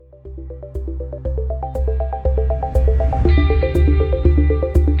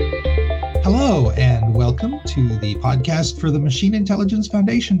Hello, and welcome to the podcast for the Machine Intelligence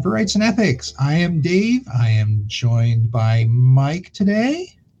Foundation for Rights and Ethics. I am Dave. I am joined by Mike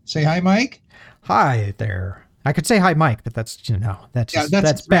today. Say hi, Mike. Hi there. I could say hi, Mike, but that's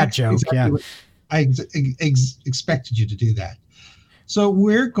bad joke. Exactly I expected you to do that. So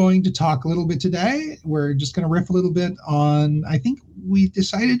we're going to talk a little bit today. We're just going to riff a little bit on, I think we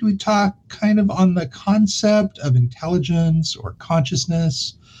decided we'd talk kind of on the concept of intelligence or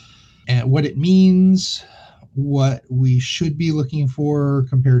consciousness and what it means, what we should be looking for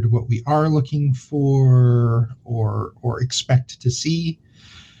compared to what we are looking for or expect to see,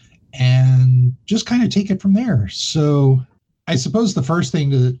 and just kind of take it from there. So I suppose the first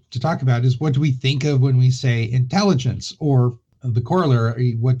thing to talk about is, what do we think of when we say intelligence, or the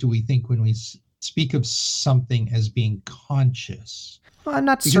corollary, what do we think when we speak of something as being conscious? Well, I'm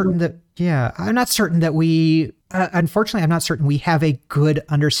not certain that we, unfortunately, I'm not certain we have a good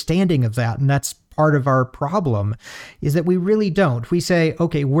understanding of that. And that's part of our problem, is that we really don't. We say,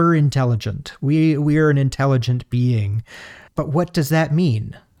 okay, we're intelligent. We are an intelligent being. But what does that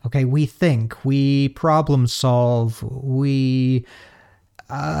mean? Okay, we think, we problem solve, we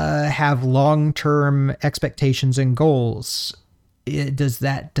have long-term expectations and goals. Does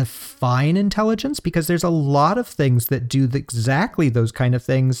that define intelligence? Because there's a lot of things that do exactly those kind of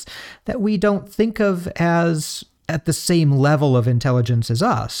things that we don't think of as at the same level of intelligence as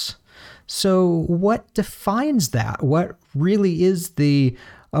us. So what defines that? What really is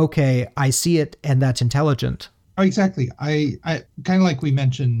okay, I see it and that's intelligent? Oh, exactly. I kind of, like we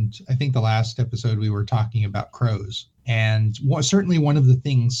mentioned, I think the last episode we were talking about crows. And certainly one of the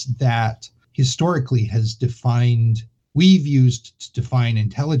things that historically we've used to define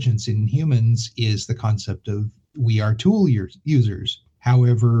intelligence in humans is the concept of we are tool users.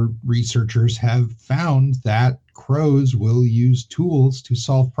 However, researchers have found that crows will use tools to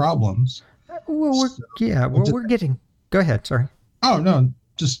solve problems. Go ahead. Sorry. Oh, no,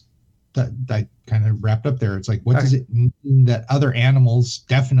 just that kind of wrapped up there. It's like, what does it mean that other animals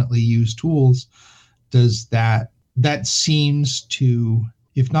definitely use tools? Does that seems to,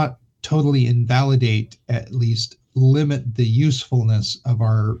 if not totally invalidate, at least limit the usefulness of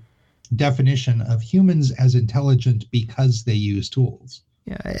our definition of humans as intelligent because they use tools.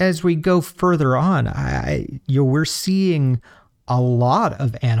 Yeah, as we go further on, we're seeing a lot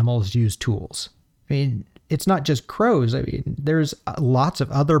of animals use tools. I mean, it's not just crows. I mean, there's lots of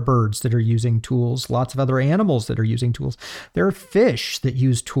other birds that are using tools, lots of other animals that are using tools. There are fish that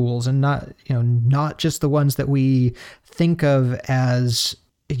use tools, and not just the ones that we think of as,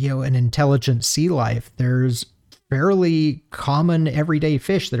 an intelligent sea life. There's fairly common everyday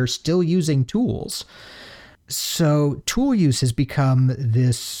fish that are still using tools. So tool use has become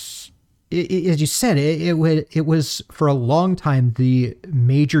this, as you said, it was for a long time the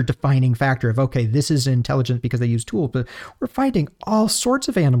major defining factor of, okay, this is intelligent because they use tools, but we're finding all sorts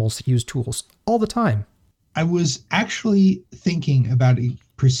of animals that use tools all the time. I was actually thinking about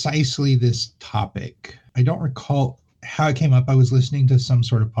precisely this topic. I don't recall how it came up. I was listening to some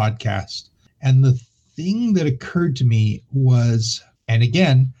sort of podcast, and the thing that occurred to me was, and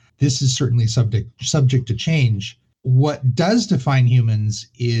again, this is certainly subject to change, what does define humans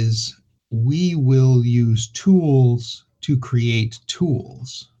is we will use tools to create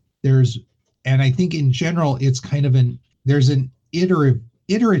tools. And I think in general, it's kind of there's an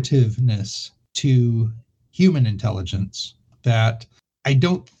iterativeness to human intelligence that I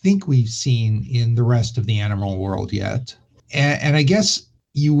don't think we've seen in the rest of the animal world yet. And I guess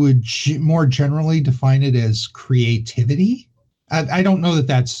you would more generally define it as creativity. I don't know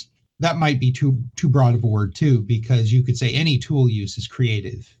that might be too broad of a word too, because you could say any tool use is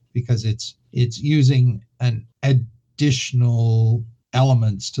creative because it's using an additional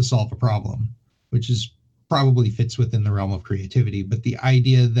elements to solve a problem, which is probably fits within the realm of creativity. But the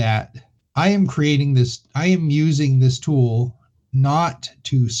idea that I am using this tool not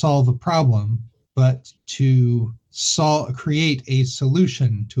to solve a problem, but to create a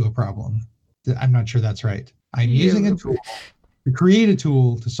solution to a problem. I'm not sure that's right. I'm using a tool to create a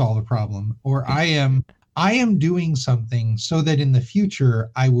tool to solve a problem, or I am doing something so that in the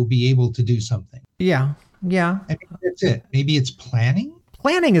future I will be able to do something. Yeah. I think that's it. Maybe it's planning.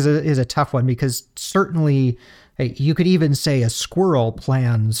 Planning is a tough one, because certainly you could even say a squirrel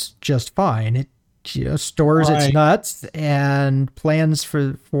plans just fine. It stores its nuts and plans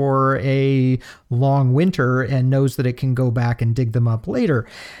for a long winter and knows that it can go back and dig them up later.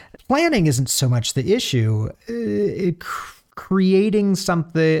 Planning isn't so much the issue. Creating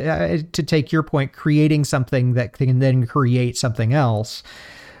something, to take your point, creating something that can then create something else.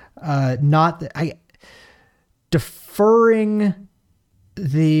 Deferring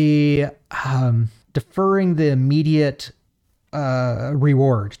the deferring the immediate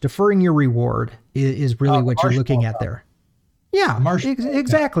reward, deferring your reward is really what you're looking at there. Yeah,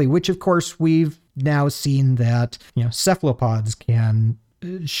 exactly. Which of course we've now seen that, cephalopods can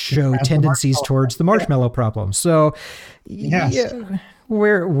show tendencies towards the marshmallow problem. So yes. Yeah,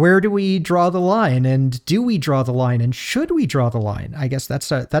 where do we draw the line, and do we draw the line, and should we draw the line? I guess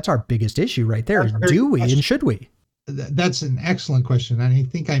that's our biggest issue right there. Do we and should we? That's an excellent question. And I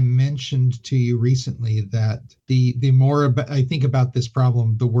think I mentioned to you recently that the more I think about this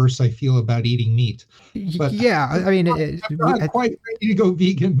problem, the worse I feel about eating meat. But yeah, I mean, I'm not quite ready to go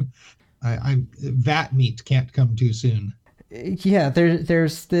vegan. I'm vat meat can't come too soon. Yeah,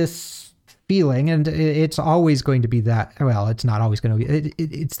 there's this feeling, and it's always going to be that. Well, it's not always going to be.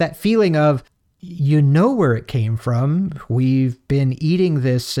 It's that feeling of, where it came from. We've been eating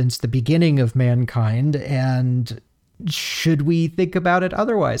this since the beginning of mankind, and should we think about it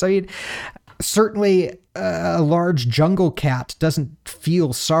otherwise? I mean, certainly a large jungle cat doesn't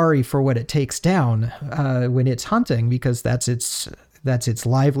feel sorry for what it takes down when it's hunting, because that's its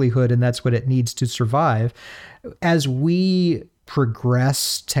livelihood and that's what it needs to survive. As we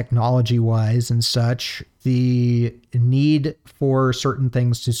progress technology-wise and such, the need for certain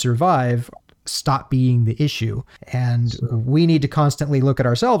things to survive stop being the issue. And we need to constantly look at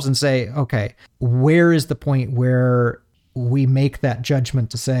ourselves and say, okay, where is the point where we make that judgment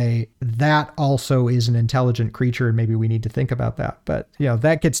to say that also is an intelligent creature, and maybe we need to think about that. But,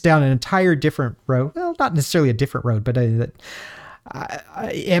 that gets down an entire different road. Well, not necessarily a different road, but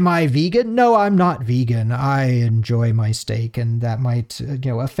am I vegan? No, I'm not vegan. I enjoy my steak, and that might,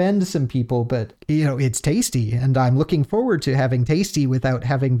 offend some people, but, it's tasty, and I'm looking forward to having tasty without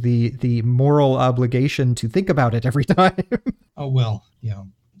having the moral obligation to think about it every time. Oh, well,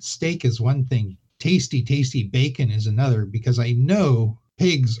 steak is one thing. Tasty bacon is another, because I know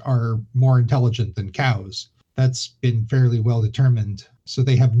pigs are more intelligent than cows. That's been fairly well determined. So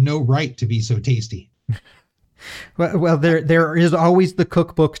they have no right to be so tasty. Well, there is always the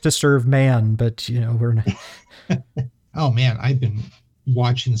cookbook to serve man, but we're not. Oh man, I've been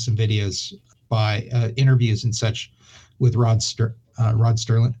watching some videos by interviews and such with Rod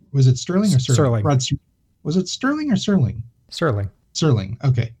Sterling. Was it Sterling or Serling? Was it Sterling or Serling? Serling.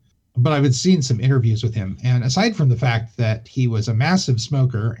 Okay. But I've been seeing some interviews with him, and aside from the fact that he was a massive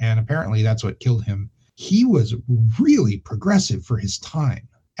smoker, and apparently that's what killed him, he was really progressive for his time.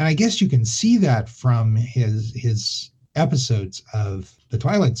 And I guess you can see that from his episodes of The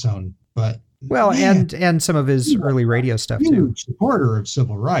Twilight Zone. But and some of his early radio stuff too. Huge supporter of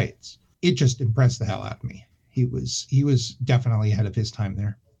civil rights. It just impressed the hell out of me. He was definitely ahead of his time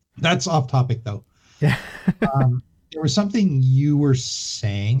there. That's off topic though. Yeah. There was something you were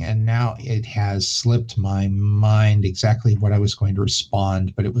saying, and now it has slipped my mind exactly what I was going to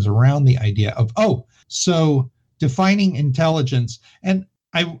respond, but it was around the idea of, so defining intelligence. And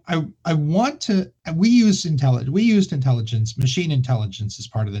I want to, we used intelligence, machine intelligence is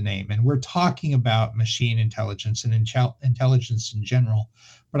part of the name, and we're talking about machine intelligence and intelligence in general.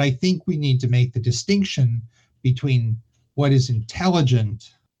 But I think we need to make the distinction between what is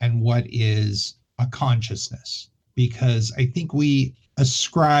intelligent and what is a consciousness, because I think we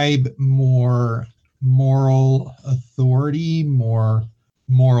ascribe more moral authority, more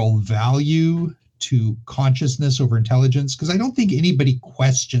moral value to consciousness over intelligence, because I don't think anybody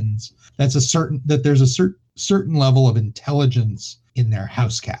questions that there's a certain level of intelligence in their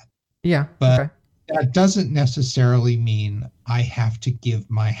house cat. Yeah. But okay. That doesn't necessarily mean I have to give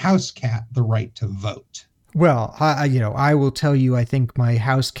my house cat the right to vote. Well, I will tell you, I think my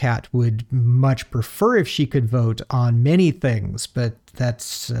house cat would much prefer if she could vote on many things, but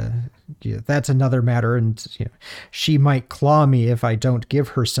that's another matter. And she might claw me if I don't give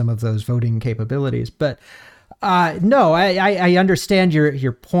her some of those voting capabilities. But no, I understand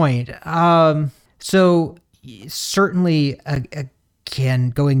your point. So certainly, again,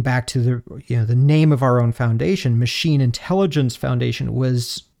 going back to the name of our own foundation, Machine Intelligence Foundation,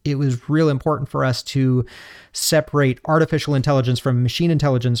 it was real important for us to separate artificial intelligence from machine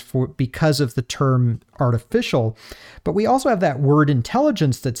intelligence because of the term artificial. But we also have that word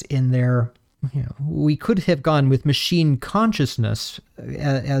intelligence that's in there. We could have gone with machine consciousness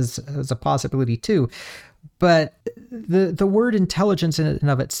as a possibility too. But the word intelligence in and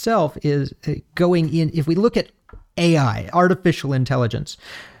of itself is going in. If we look at AI, artificial intelligence,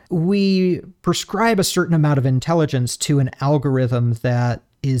 we prescribe a certain amount of intelligence to an algorithm that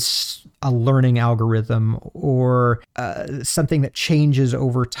is a learning algorithm or something that changes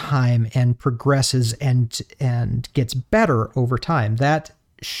over time and progresses and gets better over time. That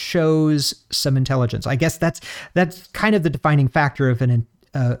shows some intelligence. I guess that's kind of the defining factor of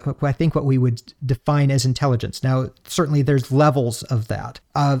I think what we would define as intelligence. Now, certainly there's levels of that,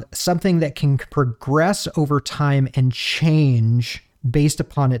 of something that can progress over time and change based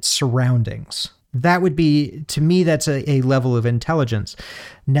upon its surroundings. That would be, to me, that's a level of intelligence.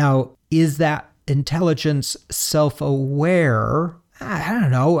 Now, is that intelligence self-aware? I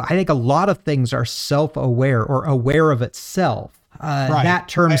don't know. I think a lot of things are self-aware or aware of itself. Right. That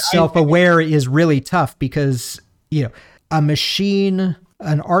term self-aware is really tough because, a machine,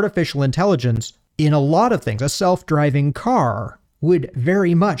 an artificial intelligence in a lot of things, a self-driving car would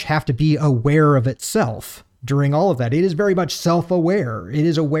very much have to be aware of itself during all of that. It is very much self-aware. It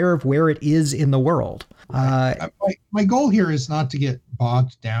is aware of where it is in the world. My goal here is not to get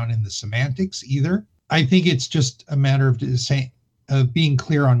bogged down in the semantics either. I think it's just a matter of being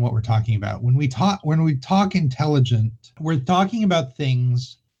clear on what we're talking about. When we talk intelligent, we're talking about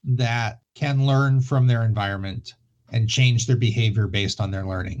things that can learn from their environment and change their behavior based on their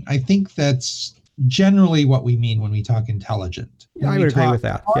learning. I think that's generally what we mean when we talk intelligent. I would agree with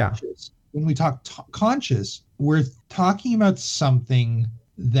that. When we talk conscious, we're talking about something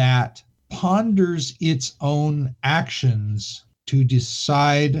that ponders its own actions to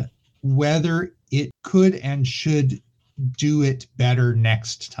decide whether it could and should do it better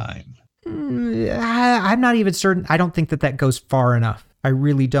next time. I'm not even certain. I don't think that goes far enough. I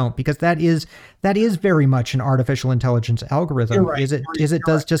really don't, because that is very much an artificial intelligence algorithm. Right. It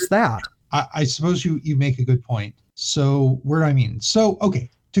does just that. I suppose you make a good point. So where do I mean? So, okay,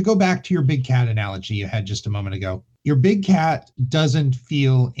 to go back to your big cat analogy you had just a moment ago, your big cat doesn't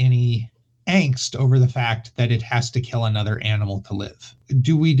feel any angst over the fact that it has to kill another animal to live.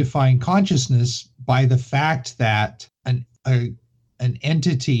 Do we define consciousness by the fact that an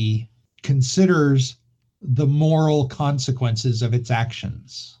entity considers the moral consequences of its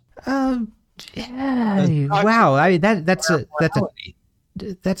actions? Wow. I mean, that's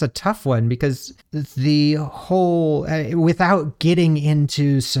a tough one, because the whole, without getting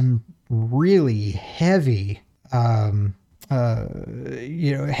into some really heavy,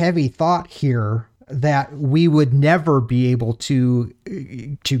 heavy thought here that we would never be able to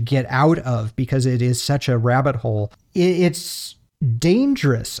get out of, because it is such a rabbit hole. It's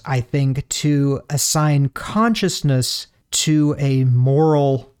dangerous, I think, to assign consciousness to a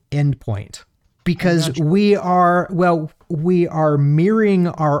moral endpoint, because we are mirroring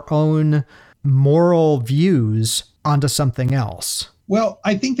our own moral views onto something else. Well,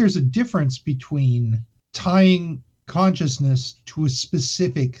 I think there's a difference between tying consciousness to a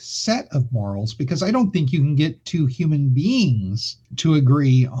specific set of morals, because I don't think you can get two human beings to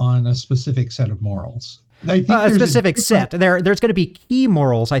agree on a specific set of morals. I think a specific set. There's going to be key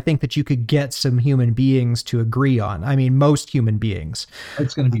morals, I think, that you could get some human beings to agree on. I mean, most human beings.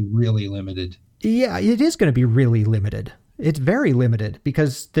 It's going to be really limited. Yeah, it is going to be really limited. It's very limited,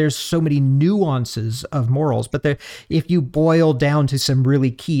 because there's so many nuances of morals. But if you boil down to some really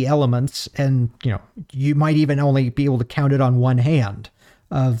key elements, and you might even only be able to count it on one hand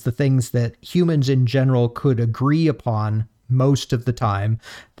of the things that humans in general could agree upon most of the time,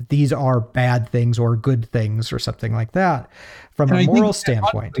 that these are bad things or good things or something like that from a moral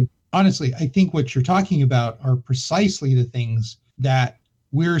standpoint. Honestly, I think what you're talking about are precisely the things that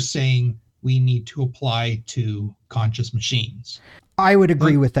we're saying we need to apply to conscious machines. I would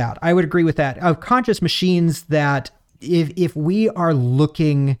agree with that. Of conscious machines, that if we are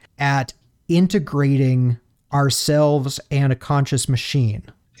looking at integrating ourselves and a conscious machine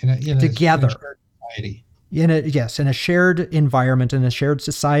together, in a shared environment, in a shared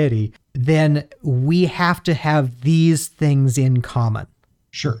society, then we have to have these things in common.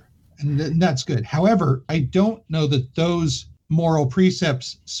 Sure. And that's good. However, I don't know that those moral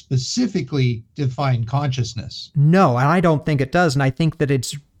precepts specifically define consciousness. No, and I don't think it does. And I think that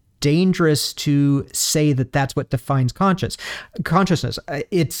it's dangerous to say that that's what defines consciousness.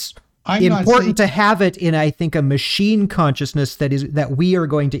 It's important to have it in, I think, a machine consciousness that we are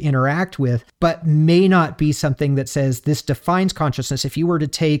going to interact with, but may not be something that says this defines consciousness. If you were to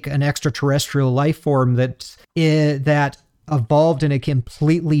take an extraterrestrial life form that evolved in a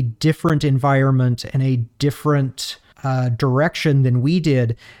completely different environment and a different direction than we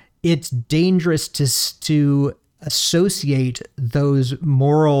did, it's dangerous to associate those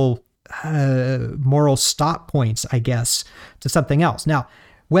moral stop points, I guess, to something else. Now,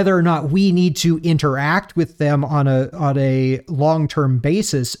 whether or not we need to interact with them on a long-term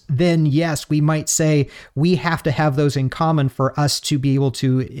basis, then yes, we might say we have to have those in common for us to be able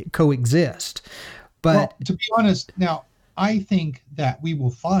to coexist. But to be honest, now I think that we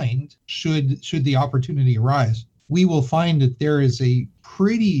will find, should the opportunity arise, we will find that there is a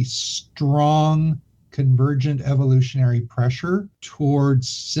pretty strong convergent evolutionary pressure towards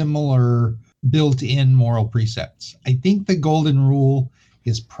similar built-in moral precepts. I think the golden rule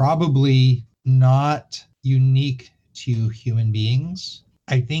is probably not unique to human beings.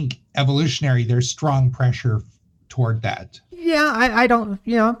 I think evolutionary, there's strong pressure toward that. Yeah, I don't,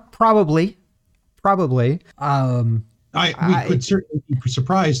 probably. We could certainly be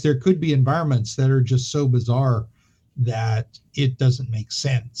surprised. There could be environments that are just so bizarre that it doesn't make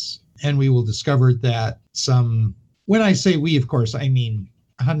sense. And we will discover that when I say we, of course, I mean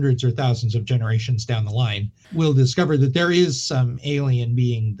hundreds or thousands of generations down the line, we'll discover that there is some alien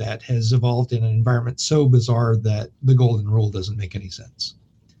being that has evolved in an environment so bizarre that the golden rule doesn't make any sense.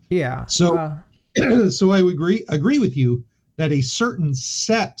 Yeah. So I would agree with you that a certain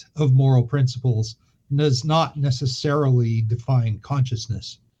set of moral principles does not necessarily define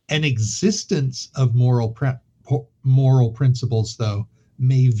consciousness. An existence of moral principles, though,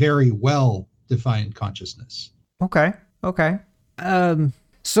 may very well define consciousness. Okay.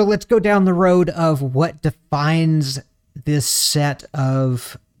 So let's go down the road of what defines this set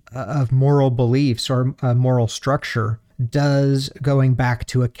of moral beliefs or moral structure. Going back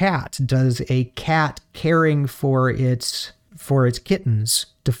to a cat, does a cat caring for its kittens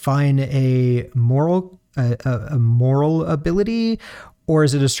define a moral ability, or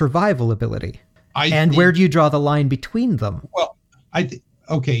is it a survival ability? Where do you draw the line between them? Well,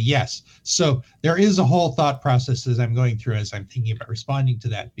 okay, yes. So there is a whole thought process as I'm going through, as I'm thinking about responding to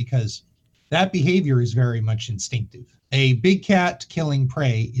that, because that behavior is very much instinctive. A big cat killing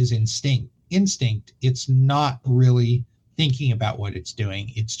prey is instinct. It's not really thinking about what it's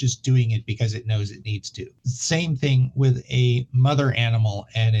doing. It's just doing it because it knows it needs to. Same thing with a mother animal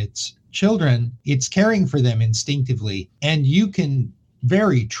and its children. It's caring for them instinctively, and you can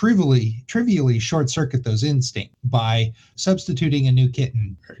very trivially short circuit those instincts by substituting a new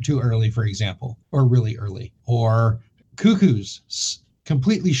kitten too early, for example, or really early. Or cuckoos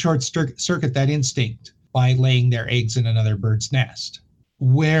completely short circuit that instinct by laying their eggs in another bird's nest.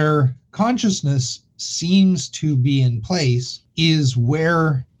 Where consciousness seems to be in place is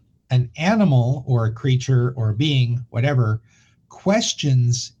where an animal or a creature or a being, whatever,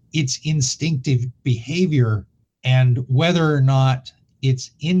 questions its instinctive behavior and whether or not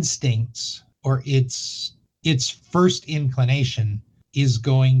its instincts or its first inclination is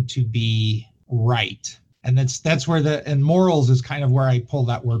going to be right. And that's where and morals is kind of where I pull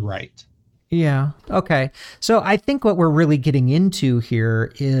that word right. Yeah. Okay. So I think what we're really getting into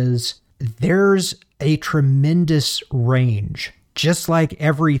here is there's a tremendous range. Just like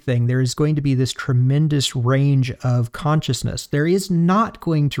everything, there is going to be this tremendous range of consciousness. There is not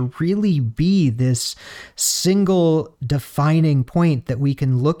going to really be this single defining point that we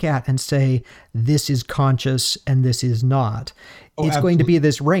can look at and say, this is conscious and this is not. It's absolutely. Going to be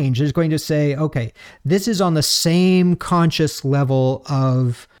this range. It's going to say, okay, this is on the same conscious level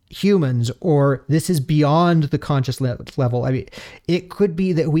of humans, or this is beyond the conscious level. I mean, it could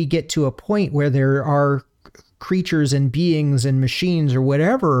be that we get to a point where there are creatures and beings and machines or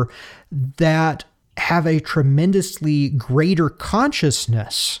whatever that have a tremendously greater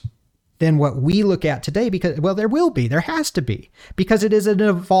consciousness than what we look at today, because, well, there has to be, because it is an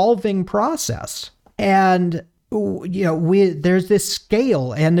evolving process. And there's this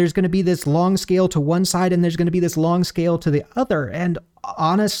scale, and there's going to be this long scale to one side, and there's going to be this long scale to the other. And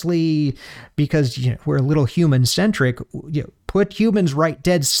honestly, because we're a little human centric, put humans right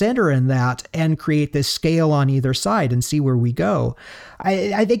dead center in that and create this scale on either side and see where we go.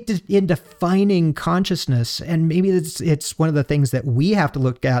 I think in defining consciousness, and maybe it's one of the things that we have to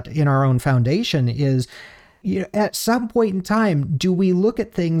look at in our own foundation is, at some point in time, do we look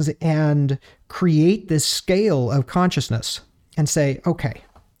at things and create this scale of consciousness and say, okay,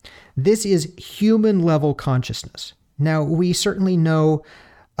 this is human level consciousness. Now, we certainly know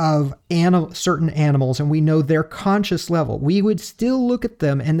of certain animals, and we know their conscious level. We would still look at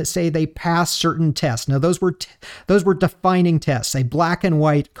them and say they pass certain tests. Now, those were defining tests, a black and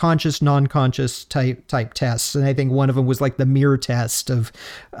white, conscious, non-conscious type tests. And I think one of them was like the mirror test of,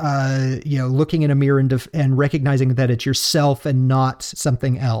 looking in a mirror and recognizing that it's yourself and not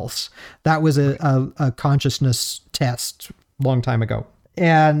something else. That was a consciousness test a long time ago.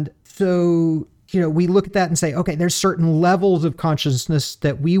 And so we look at that and say, okay, there's certain levels of consciousness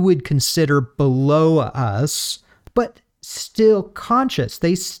that we would consider below us, but still conscious.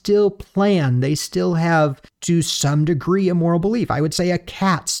 They still plan. They still have, to some degree, a moral belief. I would say a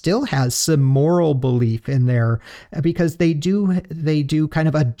cat still has some moral belief in there, because they do kind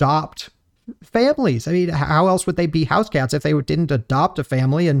of adopt families. I mean, how else would they be house cats if they didn't adopt a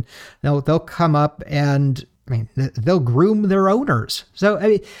family? And they'll come up and I mean, they'll groom their owners. So, I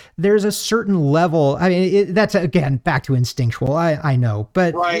mean, there's a certain level. I mean, that's, again, back to instinctual. I know,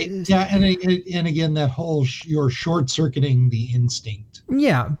 but. Right. Yeah. And again, that whole, you're short circuiting the instinct.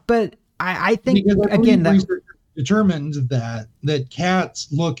 Yeah. But I think, because again, that research determined that cats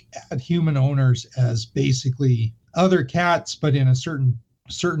look at human owners as basically other cats, but in a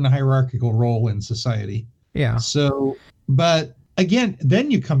certain hierarchical role in society. Yeah. So, but again, then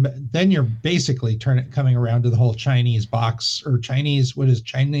you're basically coming around to the whole Chinese box or Chinese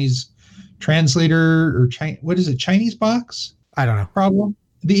translator or what is it? Chinese box? I don't know. Problem.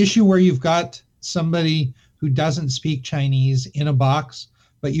 The issue where you've got somebody who doesn't speak Chinese in a box,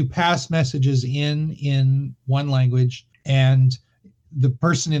 but you pass messages in one language, and the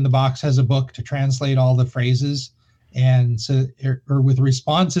person in the box has a book to translate all the phrases, and so or with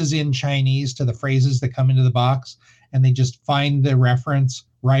responses in Chinese to the phrases that come into the box, and they just find the reference,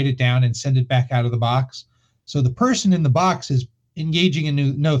 write it down, and send it back out of the box. So the person in the box is engaging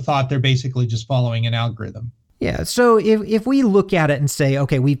in no thought. They're basically just following an algorithm. Yeah. So if we look at it and say,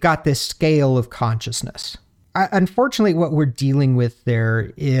 okay, we've got this scale of consciousness. Unfortunately, what we're dealing with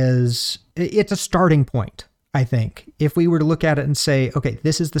there is it's a starting point. I think if we were to look at it and say, okay,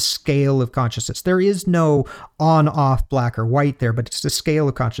 this is the scale of consciousness. There is no on, off, black or white there, but it's the scale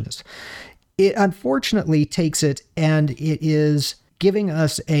of consciousness. It unfortunately takes it and it is giving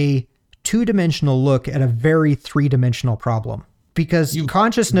us a two-dimensional look at a very three-dimensional problem. Because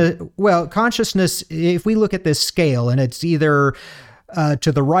consciousness, if we look at this scale and it's either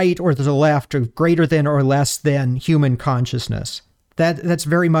to the right or to the left, or greater than or less than human consciousness, that's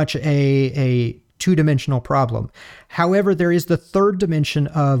very much a two-dimensional problem. However, there is the third dimension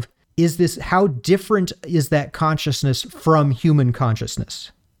of how different is that consciousness from human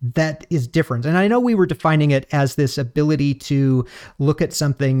consciousness? That is different. And I know we were defining it as this ability to look at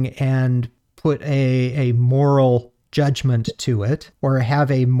something and put a moral judgment to it, or have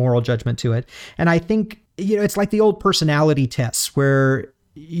a moral judgment to it. And I think, it's like the old personality tests where,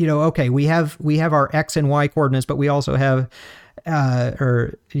 okay, we have our X and Y coordinates, but we also have,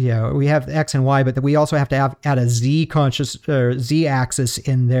 we have X and Y, but we also have to add a Z Z axis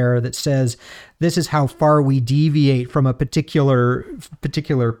in there that says this is how far we deviate from a particular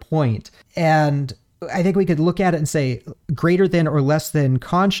point. And I think we could look at it and say greater than or less than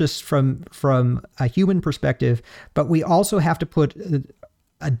conscious from a human perspective, but we also have to put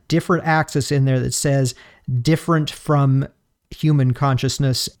a different axis in there that says different from human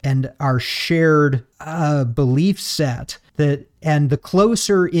consciousness and our shared belief set. And the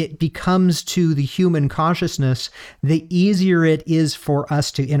closer it becomes to the human consciousness, the easier it is for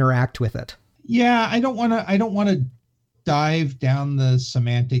us to interact with it. Yeah, I don't want to dive down the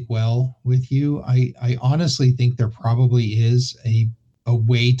semantic well with you. I honestly think there probably is a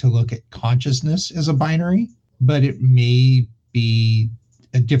way to look at consciousness as a binary, but it may be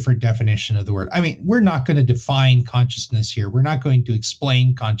a different definition of the word. I mean, we're not going to define consciousness here. We're not going to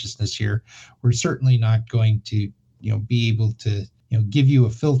explain consciousness here. We're certainly not going to, be able to, give you a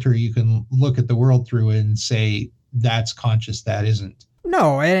filter you can look at the world through and say that's conscious, that isn't.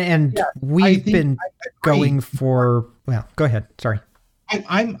 No, and yeah, we've been going for. Well, go ahead. Sorry.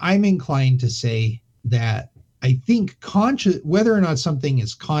 I'm inclined to say that I think whether or not something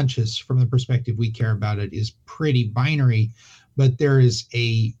is conscious from the perspective we care about it is pretty binary, but there is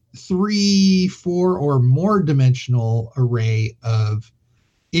a 3, 4, or more dimensional array of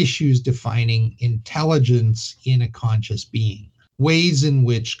issues defining intelligence in a conscious being. Ways in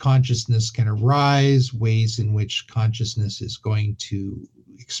which consciousness can arise, ways in which consciousness is going to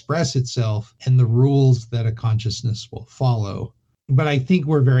express itself, and the rules that a consciousness will follow. But I think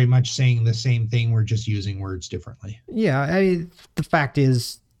we're very much saying the same thing. We're just using words differently. Yeah, the fact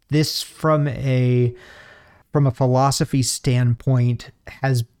is, this from a philosophy standpoint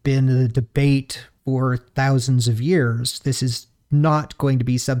has been a debate for thousands of years. This is not going to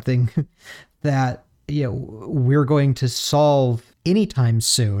be something that we're going to solve anytime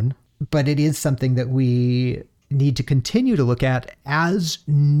soon, but it is something that we need to continue to look at as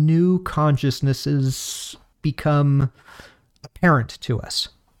new consciousnesses become apparent to us.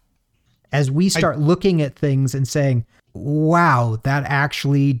 As we start looking at things and saying, wow, that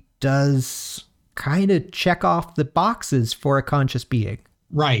actually does kind of check off the boxes for a conscious being.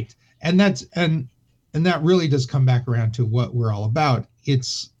 Right. And that really does come back around to what we're all about.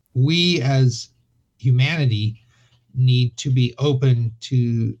 It's we as humanity need to be open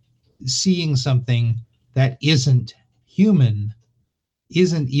to seeing something that isn't human,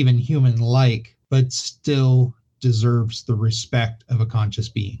 isn't even human-like, but still deserves the respect of a conscious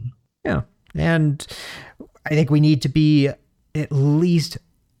being. Yeah. And I think we need to be at least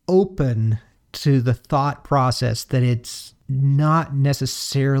open to the thought process that it's not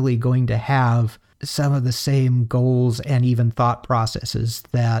necessarily going to have some of the same goals and even thought processes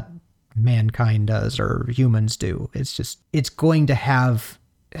that mankind does or humans do. It's going to have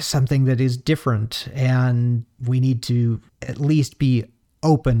something that is different, and we need to at least be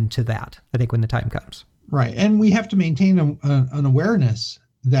open to that, I think, when the time comes. Right. And we have to maintain an awareness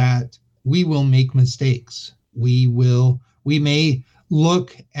that we will make mistakes. We may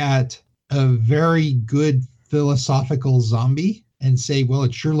look at a very good philosophical zombie and say, well,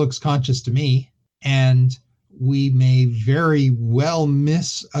 it sure looks conscious to me. And we may very well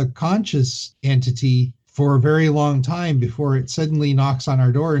miss a conscious entity for a very long time before it suddenly knocks on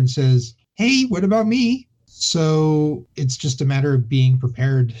our door and says, hey, what about me? So it's just a matter of being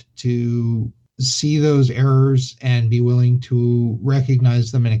prepared to see those errors and be willing to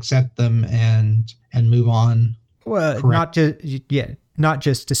recognize them and accept them and move on. Well, not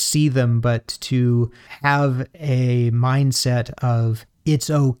just to see them, but to have a mindset of it's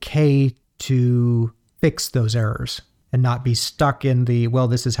okay to fix those errors and not be stuck in the, well,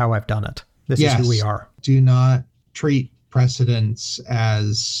 this is how I've done it. This is who we are. Do not treat precedents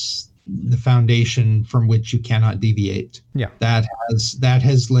as the foundation from which you cannot deviate. Yeah. That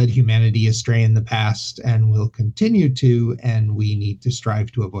has led humanity astray in the past and will continue to, and we need to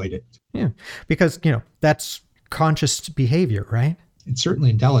strive to avoid it. Yeah. Because, that's conscious behavior, right? It's certainly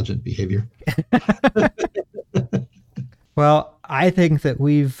intelligent behavior. Well, I think that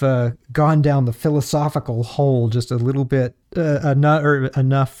we've gone down the philosophical hole just a little bit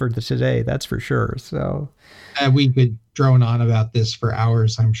enough for today. That's for sure. So we could drone on about this for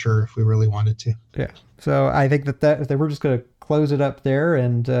hours, I'm sure, if we really wanted to. Yeah. So I think that we're just going to close it up there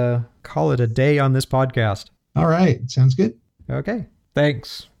and call it a day on this podcast. All right. Sounds good. Okay.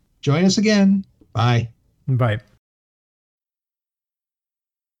 Thanks. Join us again. Bye. Bye.